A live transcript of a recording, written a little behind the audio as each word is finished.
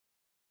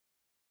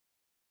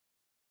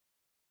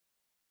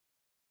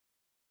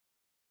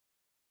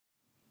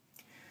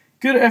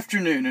Good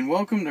afternoon and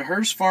welcome to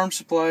Hearst Farm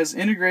Supply's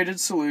Integrated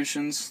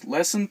Solutions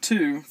Lesson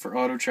 2 for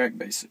AutoTrac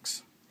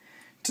Basics.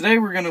 Today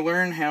we're going to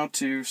learn how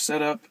to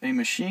set up a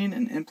machine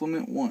and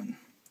implement one.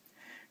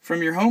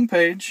 From your home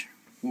page,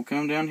 we'll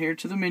come down here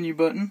to the menu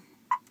button,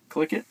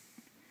 click it,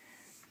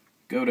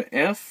 go to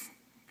F,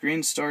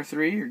 Greenstar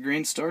 3 or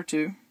Greenstar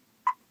 2.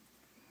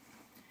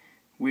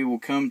 We will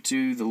come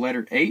to the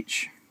letter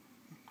H,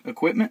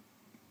 Equipment,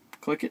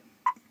 click it.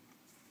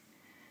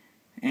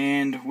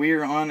 And we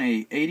are on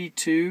a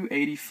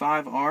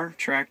 8285R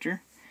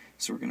tractor,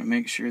 so we're going to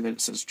make sure that it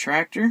says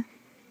tractor.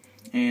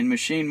 And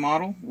machine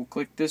model, we'll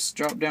click this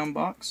drop down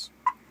box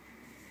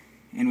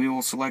and we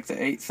will select the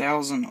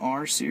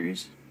 8000R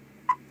series.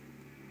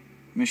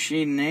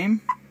 Machine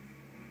name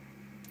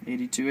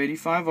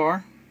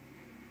 8285R,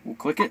 we'll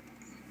click it.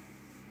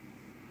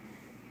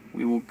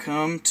 We will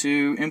come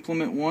to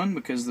implement one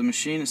because the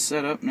machine is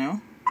set up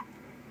now.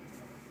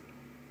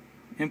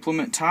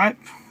 Implement type,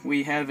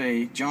 we have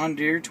a John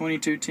Deere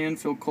 2210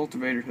 field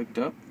cultivator hooked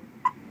up,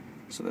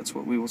 so that's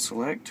what we will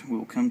select. We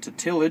will come to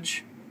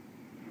tillage,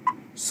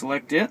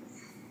 select it.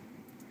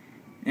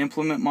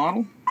 Implement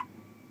model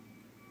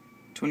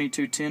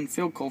 2210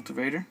 field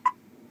cultivator,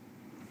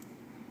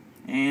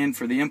 and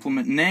for the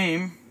implement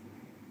name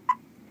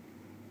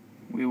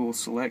we will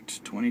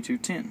select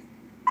 2210.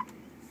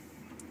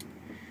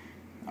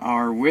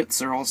 Our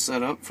widths are all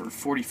set up for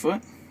 40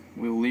 foot.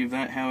 We will leave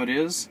that how it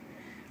is.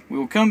 We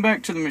will come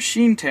back to the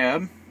machine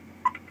tab,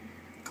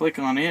 click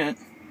on it.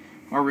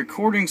 Our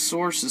recording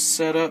source is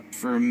set up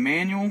for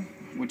manual,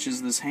 which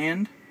is this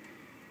hand.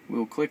 We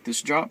will click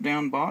this drop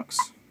down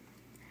box,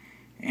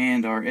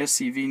 and our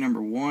SCV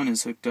number 1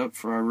 is hooked up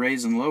for our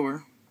raise and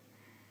lower,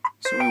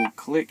 so we will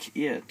click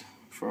it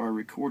for our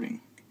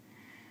recording.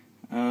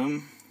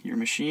 Your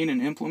machine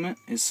and implement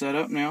is set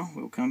up now.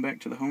 We'll come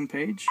back to the home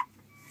page,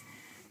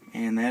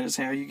 and that is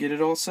how you get it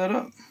all set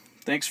up.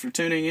 Thanks for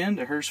tuning in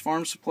to Hearst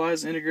Farm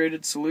Supply's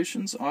Integrated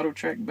Solutions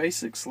AutoTrac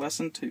Basics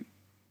Lesson 2.